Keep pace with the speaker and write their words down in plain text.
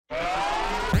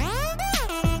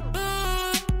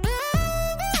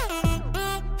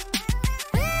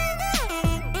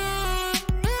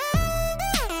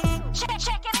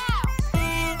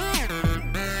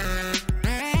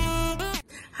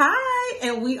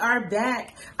are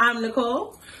back. I'm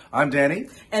Nicole. I'm Danny.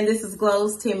 And this is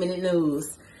Glow's 10-Minute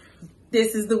News.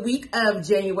 This is the week of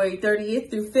January 30th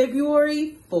through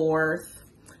February 4th.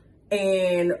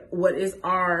 And what is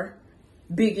our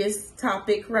biggest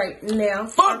topic right now?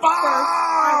 Football!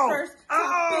 Our first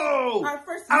topic. Our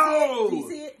first, do you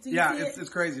see it? Yeah, it's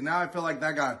crazy. Now I feel like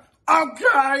that guy.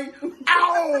 Okay.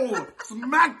 Ow!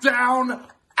 Smackdown.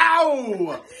 Ow!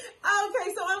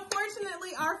 Okay, so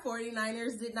unfortunately our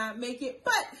 49ers did not make it,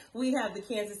 but we have the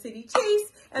Kansas City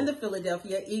Chiefs and the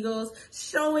Philadelphia Eagles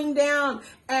showing down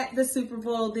at the Super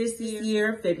Bowl this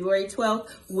year, February 12th,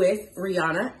 with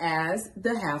Rihanna as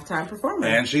the halftime performer.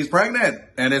 And she's pregnant,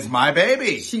 and it's my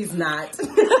baby. She's not.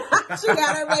 She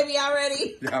got her baby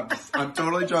already. Yeah, I'm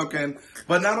totally joking.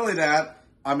 But not only that,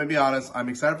 I'm going to be honest, I'm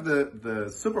excited for the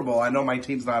Super Bowl. I know my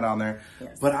team's not on there,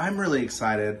 yes, but I'm really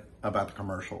excited about the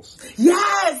commercials.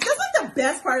 Yes! That's like the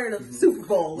best part of the Super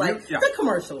Bowl, the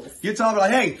commercials. You tell them,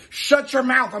 like, hey, shut your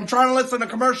mouth. I'm trying to listen to a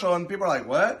commercial. And people are like,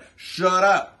 what? Shut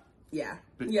up. Yeah.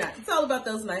 Yeah, it's all about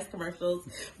those nice commercials.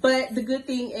 But the good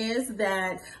thing is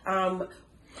that,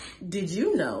 did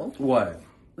you know? What?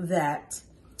 That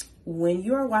when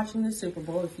you are watching the Super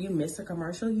Bowl, if you miss a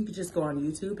commercial, you could just go on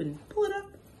YouTube and pull it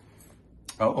up.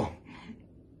 Oh,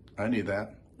 I need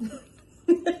that.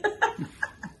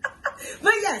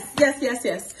 But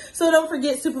yes. So don't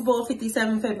forget Super Bowl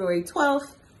 57, February 12th.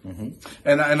 Mm-hmm.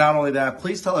 And not only that,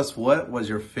 please tell us, what was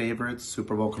your favorite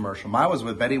Super Bowl commercial? Mine was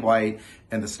with Betty White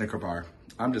and the Snicker bar.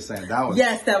 I'm just saying, that was...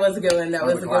 Yes, that was a good one. That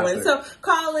was a good one. So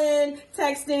call in,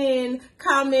 text in,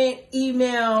 comment,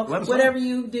 email, whatever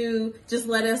you do. Just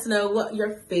let us know what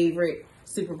your favorite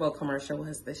Super Bowl commercial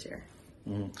was this year.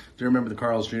 Mm-hmm. Do you remember the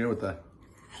Carl's Jr. with the...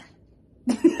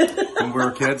 when we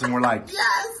were kids and we're like...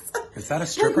 Yes! Is that a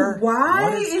stripper? Like, why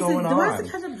what is going on? Why is the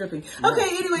ketchup dripping?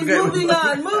 Okay, anyways, moving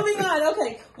on.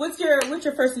 Okay, what's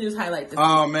your first news highlight this week?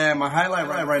 Oh man, my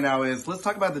highlight right now is, let's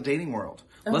talk about the dating world.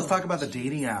 Let's talk about the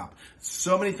dating app.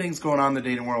 So many things going on in the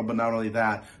dating world, but not only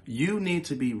that, you need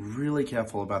to be really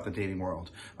careful about the dating world.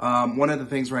 One of the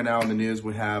things right now in the news,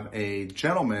 we have a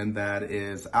gentleman that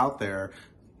is out there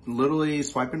literally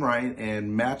swiping right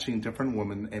and matching different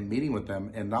women and meeting with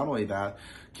them, and not only that,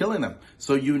 killing them.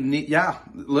 So you need,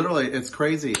 literally, it's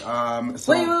crazy.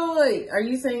 Wait. Are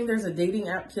you saying there's a dating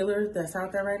app killer that's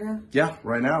out there right now? Yeah,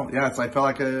 right now. Yeah, I feel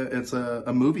like it's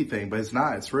a movie thing, but it's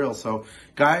not. It's real. So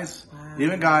guys,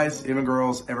 even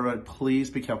girls, everybody, please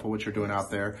be careful what you're doing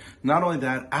out there. Not only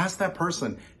that, ask that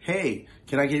person, hey,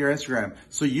 can I get your Instagram?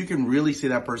 So you can really see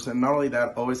that person. Not only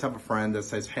that, always have a friend that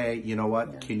says, hey, you know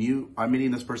what? I'm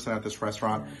meeting this person at this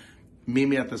restaurant. Meet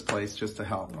me at this place just to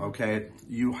help, okay?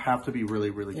 You have to be really,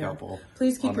 really careful.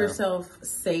 Please keep yourself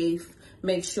safe.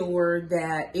 Make sure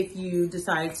that if you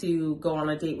decide to go on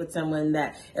a date with someone,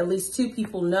 that at least 2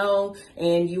 people know,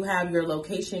 and you have your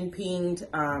location pinged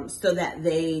so that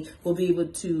they will be able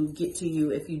to get to you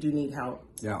if you do need help.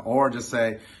 Yeah, or just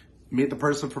say, meet the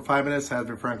person for 5 minutes, have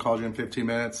your friend call you in 15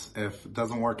 minutes. If it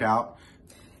doesn't work out,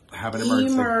 have an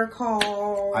emergency.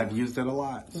 Call. I've used it a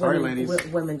lot. Sorry, ladies.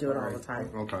 Women do it all the time.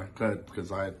 Okay, good,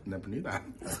 because I never knew that.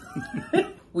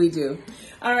 We do.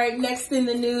 All right, next in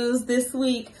the news this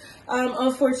week,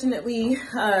 unfortunately,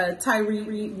 Tyre,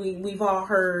 we've all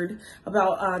heard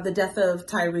about the death of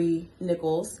Tyre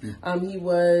Nichols.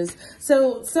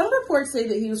 Some reports say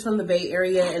that he was from the Bay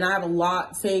Area, and I have a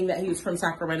lot saying that he was from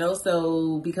Sacramento.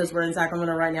 So because we're in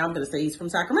Sacramento right now, I'm going to say he's from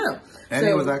Sacramento. And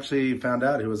he was actually found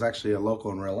out he was actually a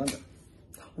local in Real London.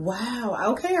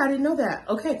 Wow. Okay, I didn't know that.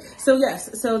 Okay,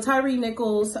 so Tyre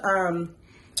Nichols,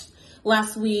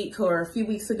 last week or a few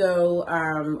weeks ago,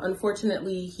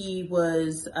 unfortunately, he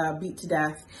was beat to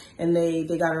death, and they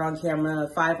got it on camera.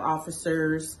 5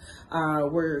 officers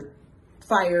were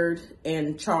fired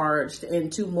and charged,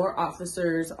 and 2 more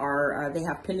officers they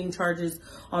have pending charges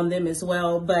on them as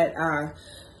well. But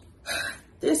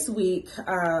this week,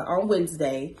 on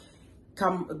Wednesday,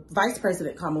 Vice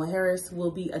President Kamala Harris will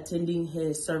be attending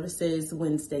his services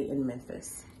Wednesday in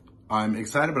Memphis. I'm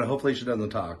excited, but hopefully she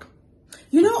doesn't talk.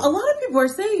 You know, a lot of people are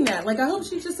saying that. Like, I hope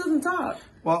she just doesn't talk.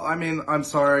 Well, I mean, I'm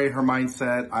sorry. Her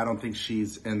mindset, I don't think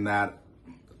she's in that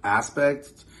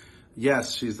aspect.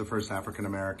 Yes, she's the first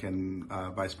African-American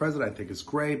vice president. I think it's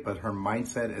great, but her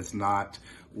mindset is not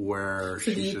where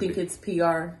she should be. So do you think it's PR?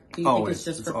 Do you think it's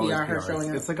just for PR, her showing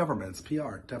up? It's the government. It's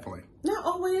PR, definitely. Not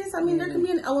always. I mean, there can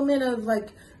be an element of,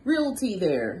 like, realty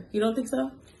there. You don't think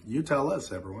so? You tell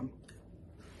us, everyone.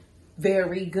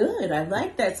 Very good. I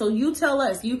like that. So you tell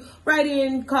us, you write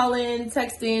in, call in,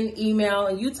 text in, email,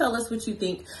 and you tell us what you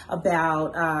think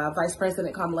about Vice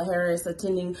President Kamala Harris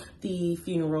attending the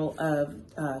funeral of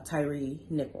Tyre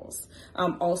Nichols.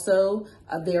 Also,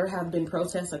 there have been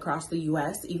protests across the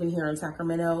U.S., even here in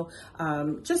Sacramento,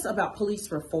 just about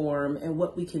police reform and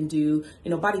what we can do. You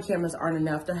know, body cameras aren't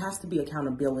enough. There has to be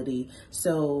accountability.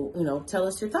 So, you know, tell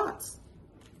us your thoughts.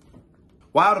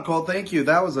 Wow, Nicole, thank you.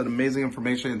 That was an amazing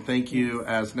information. And thank you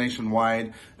as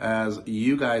Nationwide, as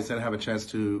you guys didn't have a chance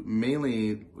to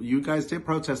you guys did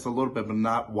protest a little bit, but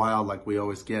not wild like we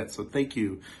always get. So thank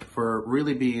you for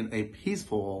really being a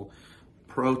peaceful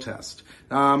protest.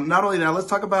 Not only that, let's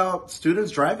talk about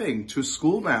students driving to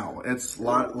school now. It's a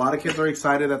lot of kids are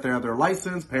excited that they have their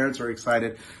license. Parents are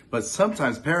excited, but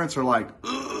sometimes parents are like,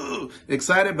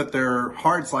 excited, but their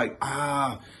heart's like,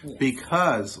 yes.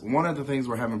 Because one of the things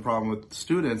we're having a problem with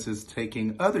students is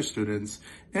taking other students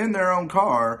in their own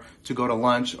car to go to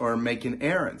lunch or making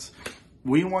errands.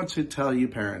 We want to tell you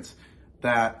parents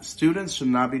that students should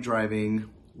not be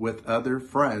driving with other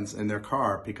friends in their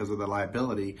car because of the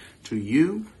liability to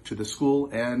you, to the school,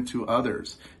 and to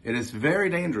others. It is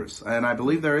very dangerous, and I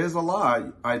believe there is a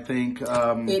law. I think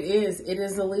it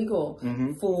is illegal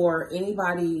for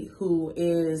anybody who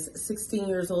is 16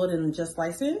 years old and just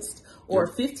licensed, or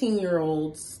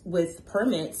 15-year-olds with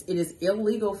permits. It is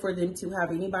illegal for them to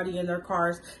have anybody in their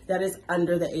cars that is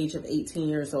under the age of 18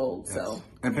 years old. Yes. So.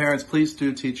 And parents, please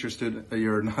do teach educator.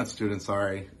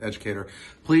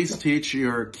 Please teach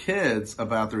your kids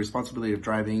about the responsibility of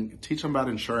driving. Teach them about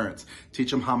insurance. Teach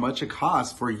them how much it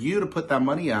costs for you to put that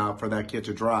money out for that kid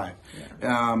to drive.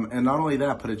 Yeah. And not only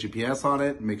that, put a GPS on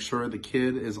it. Make sure the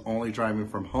kid is only driving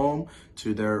from home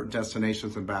to their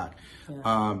destinations and back. Yeah.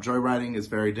 Joyriding is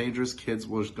very dangerous. Kids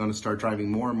are going to start driving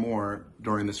more and more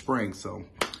during the spring. So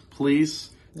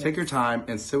please. Yes. Take your time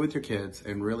and sit with your kids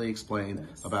and really explain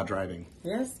about driving.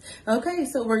 Yes. Okay,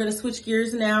 so we're going to switch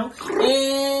gears now.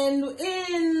 And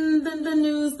in the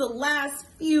news, the last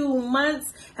few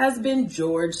months has been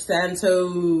George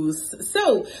Santos.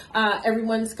 So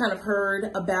everyone's kind of heard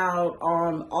about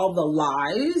all the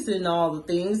lies and all the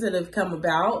things that have come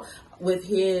about with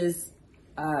his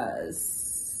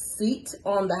seat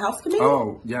on the House Committee.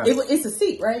 Oh, yes. It's a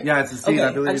seat, right? Yeah, it's a seat.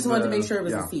 Okay. I just wanted to make sure it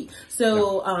was a seat.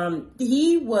 So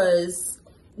he was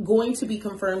going to be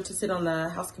confirmed to sit on the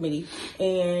House Committee,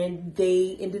 and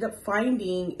they ended up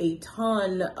finding a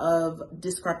ton of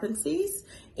discrepancies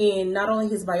in not only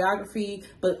his biography,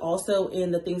 but also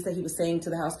in the things that he was saying to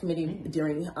the House Committee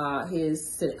during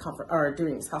his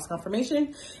during his House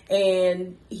confirmation.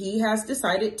 And he has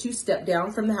decided to step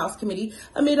down from the House Committee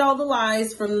amid all the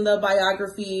lies from the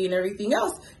biography and everything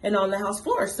else, and on the House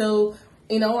floor. So,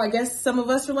 you know, I guess some of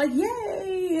us are like,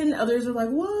 yay, and others are like,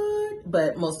 what?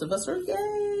 But most of us are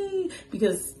yay,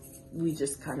 because we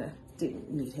just kind of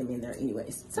didn't need him in there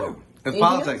anyways. So it's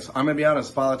politics. I'm gonna be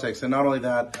honest, politics. And not only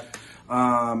that,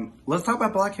 let's talk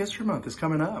about Black History Month. It's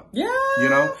coming up. Yeah. You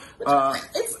know,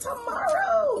 it's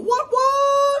tomorrow. What?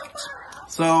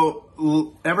 So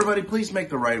everybody, please make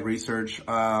the right research.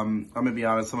 I'm gonna be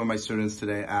honest. Some of my students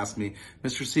today asked me,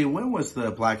 Mr. C, when was the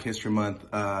Black History Month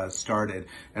started?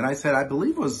 And I said, I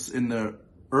believe it was in the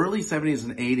early 70s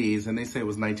and 80s, and they say it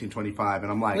was 1925.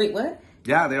 And I'm like, wait, what?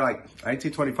 Yeah, they're like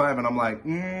 1925, and I'm like,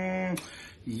 We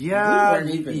yeah, weren't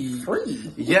even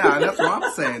free. Yeah, that's what I'm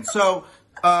saying. So.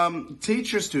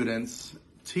 Teach your students,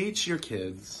 teach your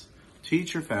kids,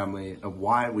 teach your family of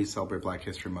why we celebrate Black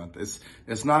History Month.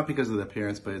 It's not because of the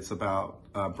appearance, but it's about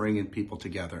bringing people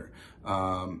together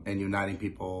and uniting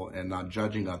people and not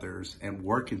judging others and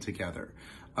working together.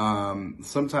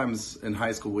 Sometimes in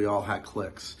high school, we all had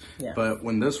cliques, but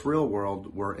when this real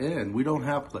world we're in, we don't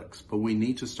have cliques, but we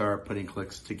need to start putting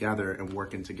cliques together and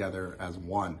working together as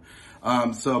one.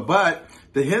 But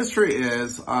the history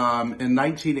is, in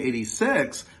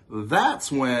 1986, that's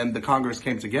when the Congress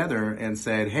came together and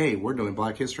said, hey, we're doing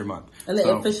Black History Month. And they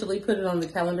officially put it on the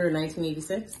calendar in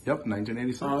 1986? Yep,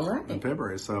 1986. All right. In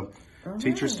February. So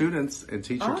teach your students and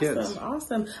teach your kids.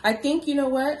 Awesome. I think, you know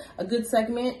what? A good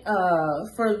segment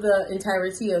for the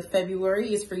entirety of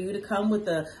February is for you to come with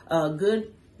a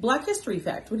good Black history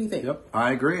fact. What do you think? Yep,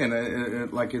 I agree.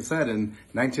 And like it said, in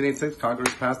 1986,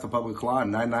 Congress passed the Public Law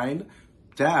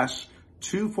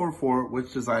 99-244,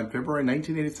 which designed February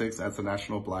 1986 as the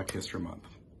National Black History Month.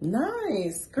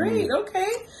 Nice. Great.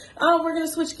 Okay. We're going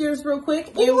to switch gears real quick,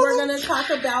 and we're going to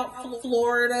talk about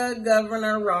Florida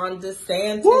Governor Ron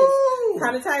DeSantis.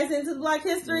 Kind of ties into the Black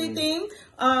History thing.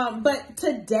 But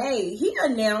today, he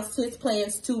announced his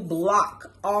plans to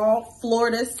block all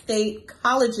Florida state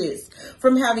colleges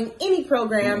from having any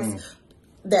programs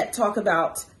that talk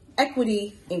about equity,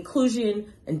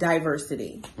 inclusion, and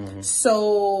diversity.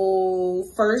 So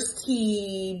first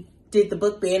he did the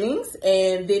book bannings,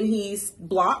 and then he's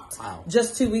blocked. Wow.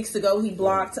 Just 2 weeks ago, he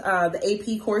blocked the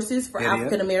AP courses for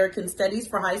African American studies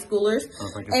for high schoolers.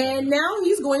 And now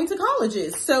he's going to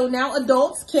colleges. So now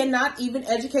adults cannot even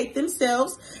educate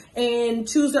themselves and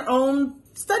choose their own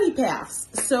study paths.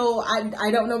 So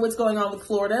I don't know what's going on with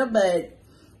Florida, but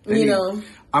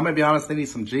I'm gonna be honest, they need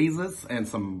some Jesus and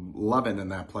some loving in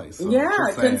that place. So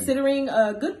yeah, considering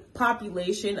a good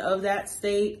population of that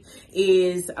state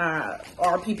is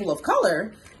are people of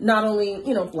color, not only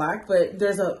Black, but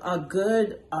there's a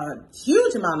good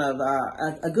huge amount of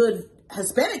a good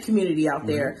Hispanic community out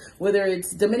there, whether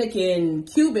it's Dominican,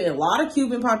 Cuban, a lot of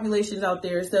Cuban populations out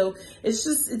there. So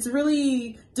it's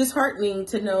really disheartening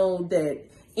to know that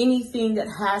anything that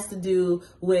has to do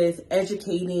with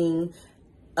educating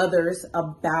others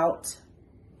about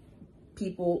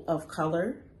people of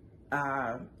color,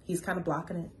 he's kind of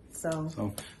blocking it.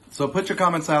 So put your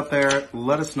comments out there.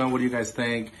 Let us know what you guys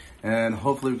think, and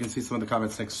hopefully we can see some of the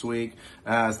comments next week.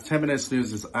 As 10 Minutes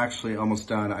News is actually almost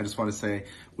done, I just want to say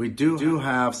we do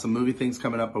have some movie things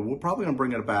coming up, but we're probably gonna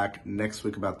bring it back next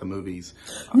week about the movies.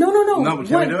 No. But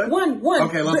can we do it? One.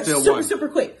 Okay, let's do one. Super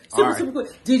quick. Super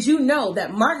quick. Did you know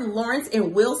that Martin Lawrence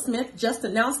and Will Smith just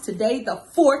announced today the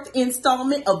 4th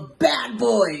installment of Bad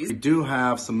Boys? We do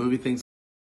have some movie things.